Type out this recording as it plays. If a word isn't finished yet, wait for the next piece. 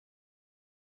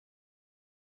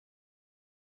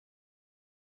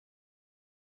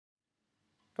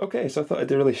Okay, so I thought I'd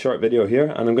do a really short video here,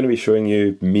 and I'm going to be showing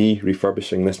you me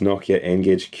refurbishing this Nokia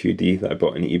N-Gage QD that I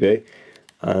bought on eBay.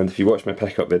 And if you watch my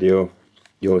pickup video,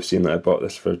 you'll have seen that I bought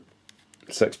this for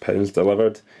 £6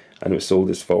 delivered, and it was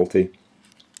sold as faulty.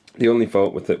 The only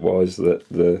fault with it was that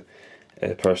the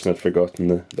person had forgotten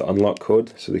the unlock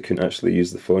code, so they couldn't actually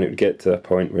use the phone. It would get to a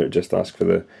point where it just asked for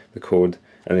the code,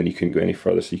 and then you couldn't go any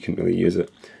further, so you couldn't really use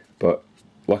it. But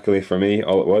luckily for me,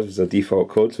 all it was a default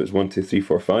code, so it's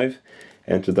 12345.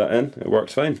 Entered that in, it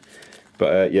works fine.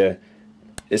 But yeah,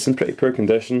 it's in pretty poor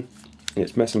condition.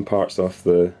 It's missing parts off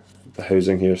the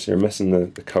housing here, so you're missing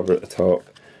the cover at the top,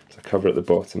 there's a cover at the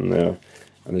bottom there,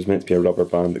 and there's meant to be a rubber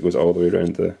band that goes all the way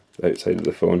around the outside of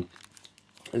the phone.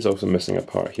 It's also missing a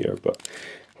part here, but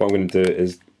what I'm going to do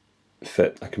is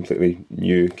fit a completely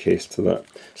new case to that.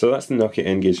 So that's the Nokia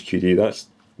N-Gage QD. That's,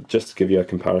 just to give you a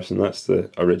comparison, that's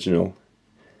the original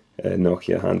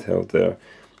Nokia handheld there.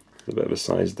 A bit of a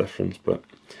size difference, but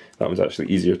that one's actually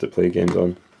easier to play games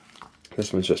on.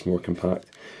 This one's just more compact,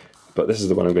 but this is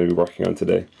the one I'm going to be working on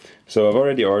today. So I've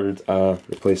already ordered a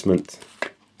replacement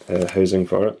housing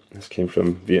for it. This came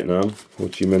from Vietnam, Ho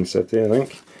Chi Minh City I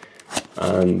think,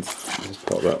 and just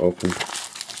pop that open.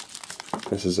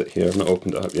 This is it here. I've not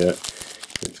opened it up yet.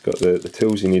 It's got the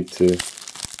tools you need to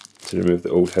remove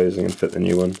the old housing and fit the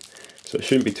new one, so it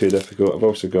shouldn't be too difficult. I've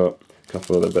also got a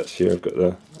couple other bits here. I've got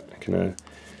the kind of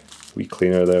wee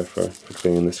cleaner there for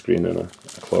cleaning the screen, and a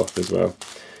cloth as well.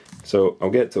 So I'll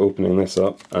get to opening this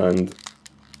up, and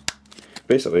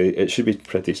basically it should be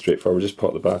pretty straightforward. Just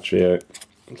pop the battery out,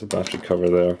 there's a battery cover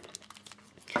there,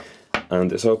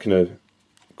 and it's all kind of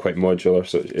quite modular,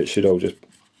 so it should all just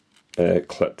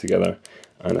clip together.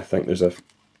 And I think there's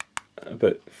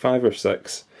about 5 or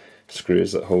 6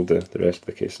 screws that hold the rest of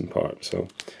the casing part. So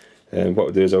what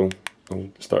I'll do is I'll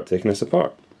start taking this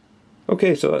apart.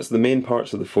 Okay, so that's the main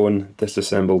parts of the phone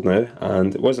disassembled now,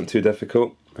 and it wasn't too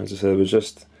difficult. As I said, it was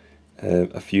just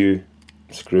a few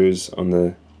screws on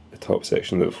the top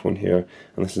section of the phone here,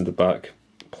 and this is the back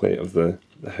plate of the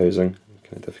housing.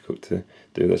 Kind of difficult to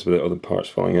do this without all the parts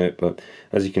falling out, but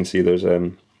as you can see, there's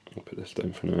I'll put this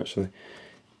down for now actually.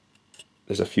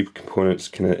 There's a few components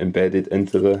kind of embedded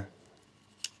into the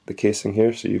casing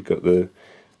here. So you've got the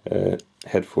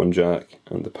headphone jack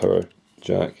and the power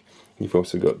jack. You've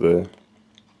also got the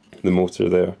motor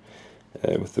there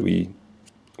with the wee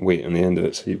weight on the end of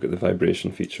it, so you've got the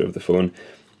vibration feature of the phone.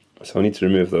 So I need to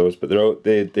remove those, but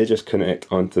they just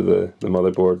connect onto the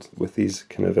motherboard with these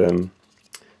kind of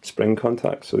spring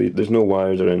contacts. So there's no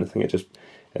wires or anything. It just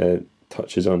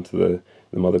touches onto the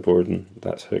motherboard, and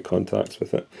that's how it contacts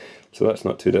with it. So that's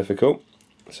not too difficult.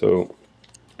 So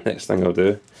next thing I'll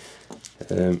do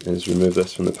is remove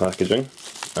this from the packaging,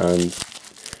 and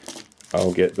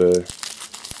I'll get the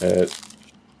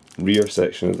rear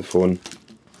section of the phone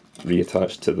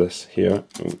reattached to this here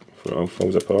before it all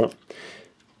falls apart.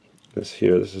 This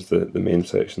is the main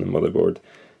section, the motherboard,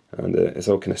 and it's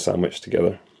all kind of sandwiched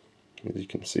together, as you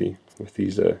can see, with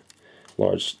these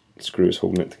large screws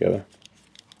holding it together.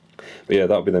 But yeah,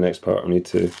 that'll be the next part. I need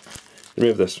to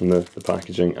remove this from the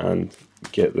packaging and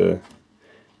get the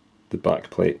back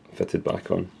plate fitted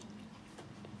back on.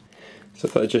 So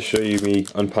I thought I'd just show you me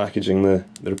unpackaging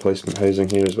the replacement housing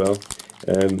here as well.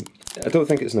 I don't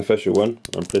think it's an official one,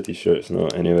 I'm pretty sure it's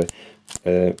not anyway,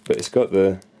 but it's got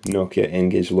the Nokia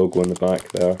N-Gage logo on the back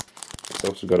there. It's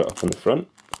also got it up on the front,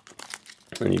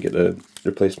 and you get the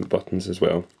replacement buttons as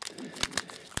well.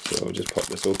 So I'll just pop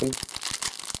this open.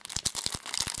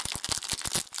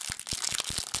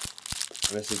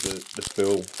 And this is the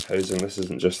full housing. This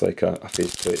isn't just like a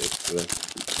faceplate, it's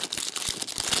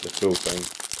the full thing.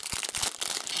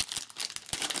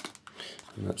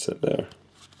 And that's it there.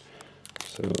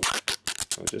 So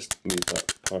I'll just leave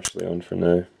that partially on for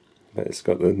now. But it's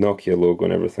got the Nokia logo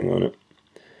and everything on it.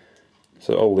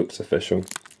 So it all looks official.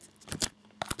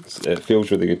 It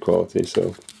feels really good quality,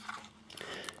 so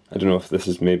I don't know if this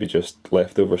is maybe just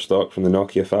leftover stock from the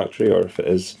Nokia factory, or if it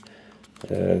is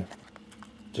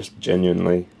just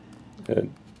genuinely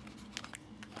kind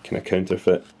of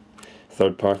counterfeit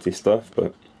third-party stuff,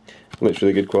 but it looks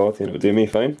really good quality and it will do me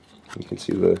fine. You can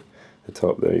see the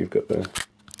top there, you've got the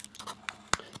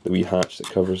wee hatch that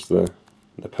covers the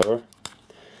power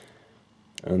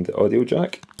and the audio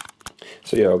jack.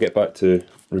 So yeah, I'll get back to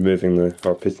removing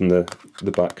putting the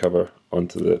back cover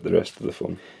onto the rest of the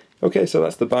phone. Okay, so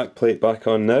that's the back plate back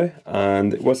on now,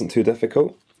 and it wasn't too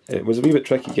difficult. It was a wee bit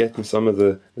tricky getting some of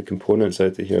the components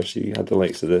out of here. So you had the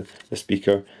likes of the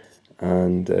speaker,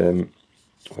 and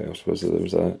what else was there? There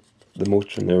was the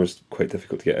motor in there was quite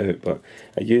difficult to get out, but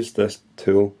I used this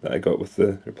tool that I got with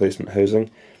the replacement housing,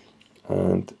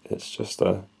 and it's just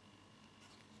a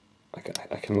a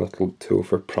kind of little tool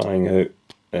for prying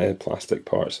out plastic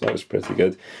parts. So that was pretty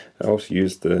good. I also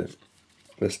used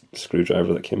this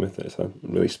screwdriver that came with it. It's a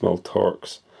really small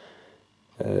Torx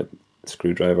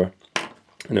screwdriver,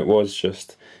 and it was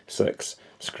just 6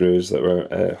 screws that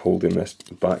were holding this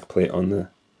back plate on the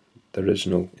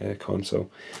original console.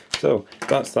 So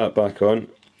that's that back on.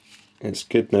 It's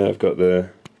good now. I've got the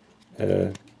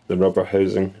rubber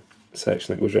housing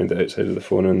section that goes around the outside of the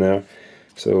phone in there.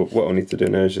 So what I'll need to do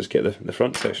now is just get the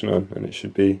front section on, and it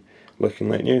should be looking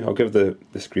like new. I'll give the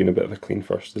screen a bit of a clean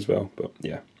first as well, but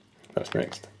yeah, that's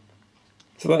next.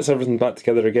 So that's everything back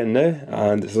together again now,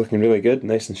 and it's looking really good,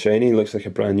 nice and shiny, looks like a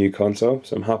brand new console,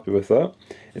 so I'm happy with that.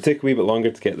 It took a wee bit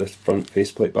longer to get this front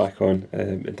faceplate back on.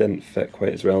 It didn't fit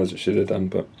quite as well as it should have done,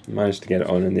 but I managed to get it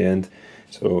on in the end.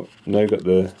 So now got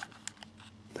the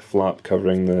flap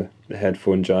covering the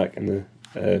headphone jack and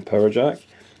the power jack.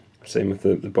 Same with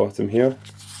the bottom here,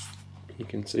 you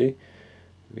can see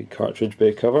the cartridge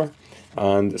bay cover,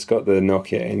 and it's got the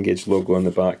Nokia N-Gage logo on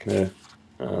the back now,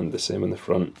 and the same on the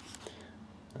front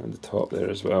and the top there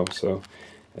as well. So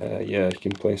yeah, you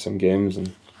can play some games,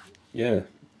 and yeah,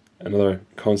 another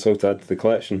console to add to the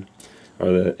collection,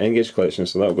 or the N-Gage collection,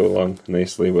 so that'll go along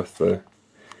nicely with the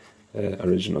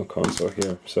original console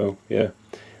here. So yeah,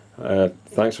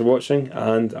 thanks for watching,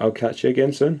 and I'll catch you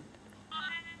again soon.